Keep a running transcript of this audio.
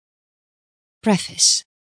Preface.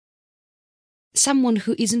 Someone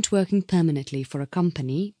who isn't working permanently for a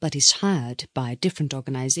company but is hired by different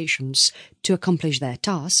organizations to accomplish their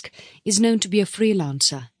task is known to be a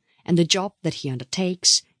freelancer, and the job that he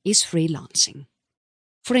undertakes is freelancing.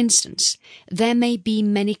 For instance, there may be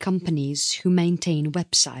many companies who maintain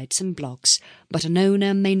websites and blogs, but an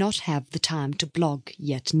owner may not have the time to blog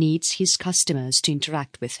yet needs his customers to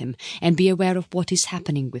interact with him and be aware of what is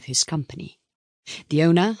happening with his company. The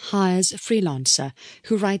owner hires a freelancer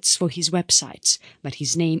who writes for his websites, but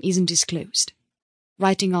his name isn't disclosed.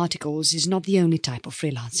 Writing articles is not the only type of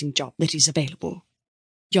freelancing job that is available.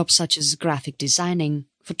 Jobs such as graphic designing,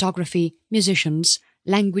 photography, musicians,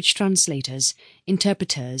 language translators,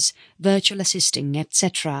 interpreters, virtual assisting,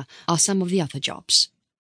 etc. are some of the other jobs.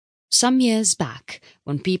 Some years back,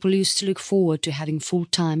 when people used to look forward to having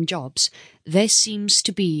full-time jobs, there seems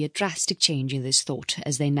to be a drastic change in this thought,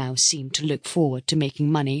 as they now seem to look forward to making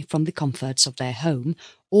money from the comforts of their home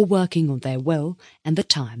or working on their will and the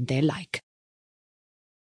time they like.